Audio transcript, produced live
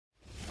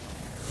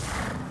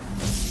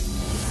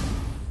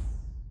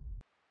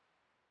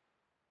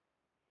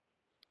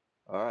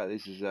Alright,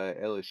 this is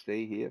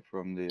LSD here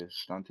from the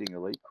Stunting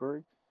Elite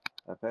crew.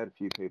 I've had a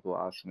few people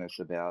asking us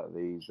about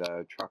these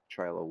truck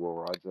trailer wall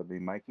rides I've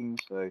been making,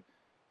 so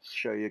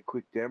show you a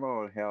quick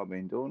demo of how I've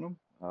been doing them,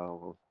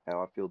 how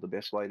I feel the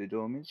best way to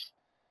do them is.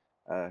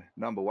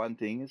 Number one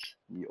thing is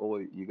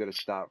you got to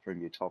start from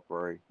your top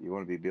row. You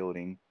want to be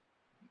building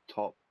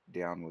top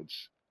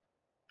downwards.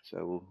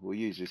 So we'll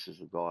use this as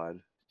a guide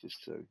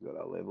just so we've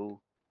got our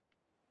level.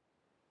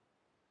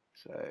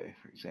 So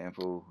for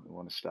example, we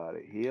want to start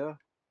it here.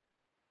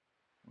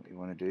 What you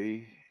want to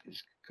do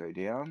is go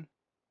down.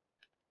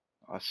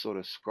 I sort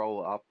of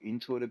scroll up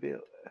into it a bit,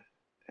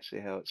 see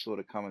how it's sort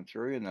of coming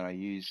through, and then I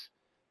use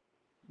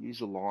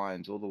the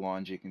lines, all the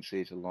lines you can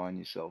see to line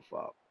yourself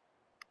up.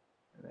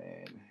 And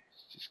then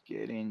just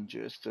get in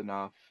just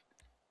enough.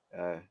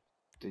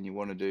 Then you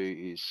want to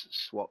do is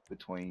swap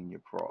between your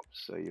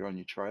props. So you're on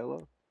your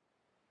trailer,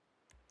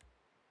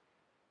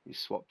 you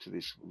swap to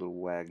this little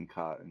wagon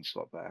cart and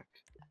swap back.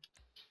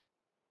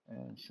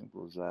 And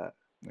simple as that.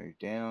 Move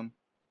down,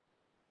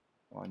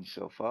 line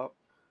yourself up.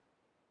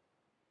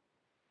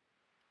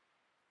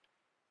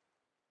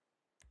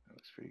 That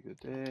looks pretty good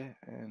there,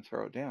 and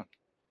throw it down.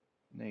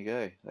 And there you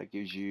go. That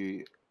gives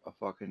you a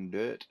fucking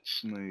dirt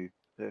smooth,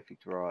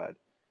 perfect ride.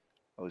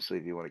 Obviously,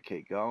 if you want to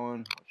keep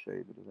going, I'll show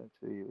you a bit of that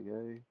too. Here we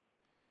go.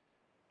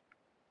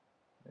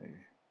 So,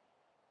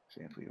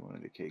 example, you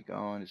wanted to keep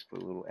going, just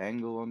put a little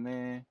angle on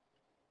there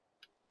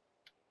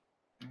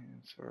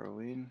and throw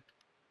in.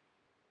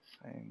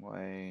 Same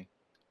way,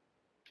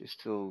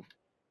 just till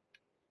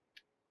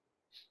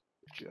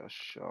just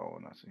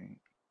showing, I think.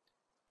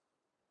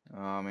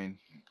 I mean,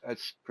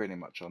 that's pretty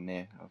much on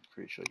there. I'm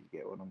pretty sure you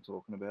get what I'm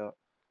talking about.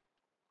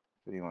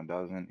 If anyone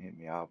doesn't, hit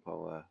me up.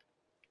 I'll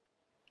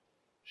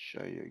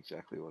show you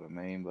exactly what I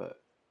mean,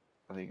 but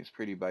I think it's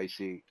pretty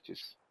basic.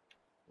 Just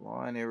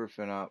line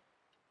everything up.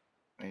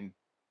 I mean,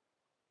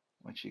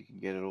 once you can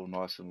get it all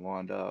nice and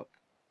lined up,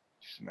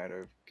 just a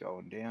matter of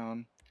going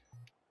down.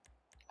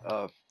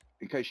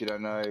 In case you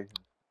don't know,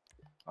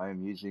 I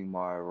am using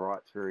my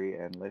right 3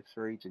 and left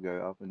 3 to go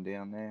up and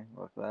down there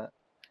like that.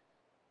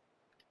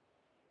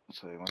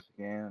 So once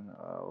again,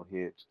 I'll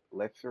hit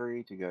left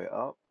 3 to go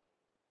up,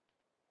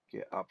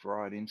 get up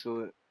right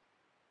into it,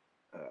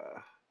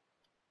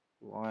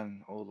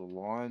 line all the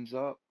lines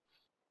up,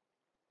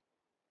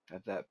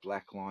 have that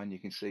black line you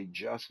can see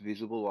just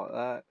visible like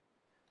that,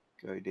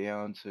 go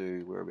down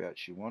to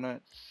whereabouts you want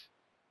it,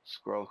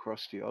 scroll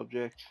across the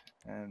object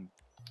and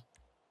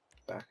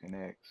back and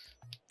X.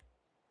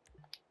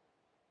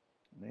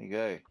 And there you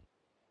go.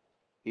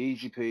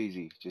 Easy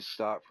peasy. Just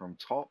start from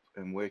top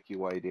and work your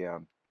way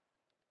down.